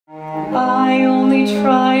I only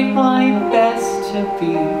tried my best to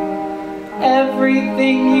be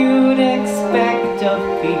everything you'd expect of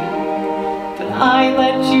me, but I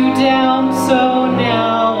let you down, so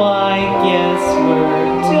now I guess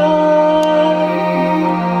we're done.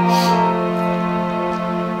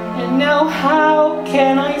 And now how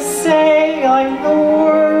can I say I'm the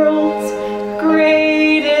world's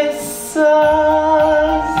greatest son?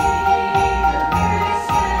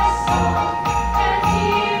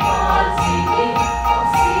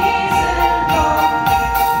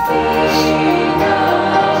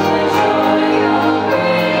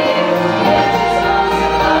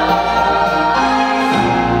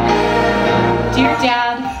 Dear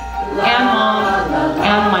Dad, and Mom,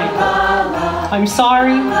 and Michael, I'm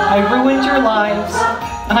sorry I ruined your lives,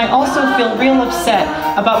 and I also feel real upset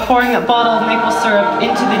about pouring that bottle of maple syrup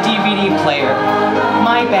into the DVD player.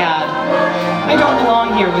 My bad. I don't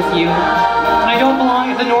belong here with you, and I don't belong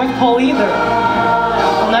at the North Pole either.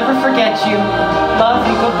 I'll never forget you. Love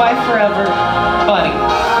and goodbye forever, Buddy.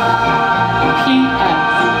 P.S.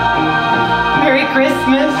 Merry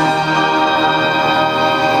Christmas.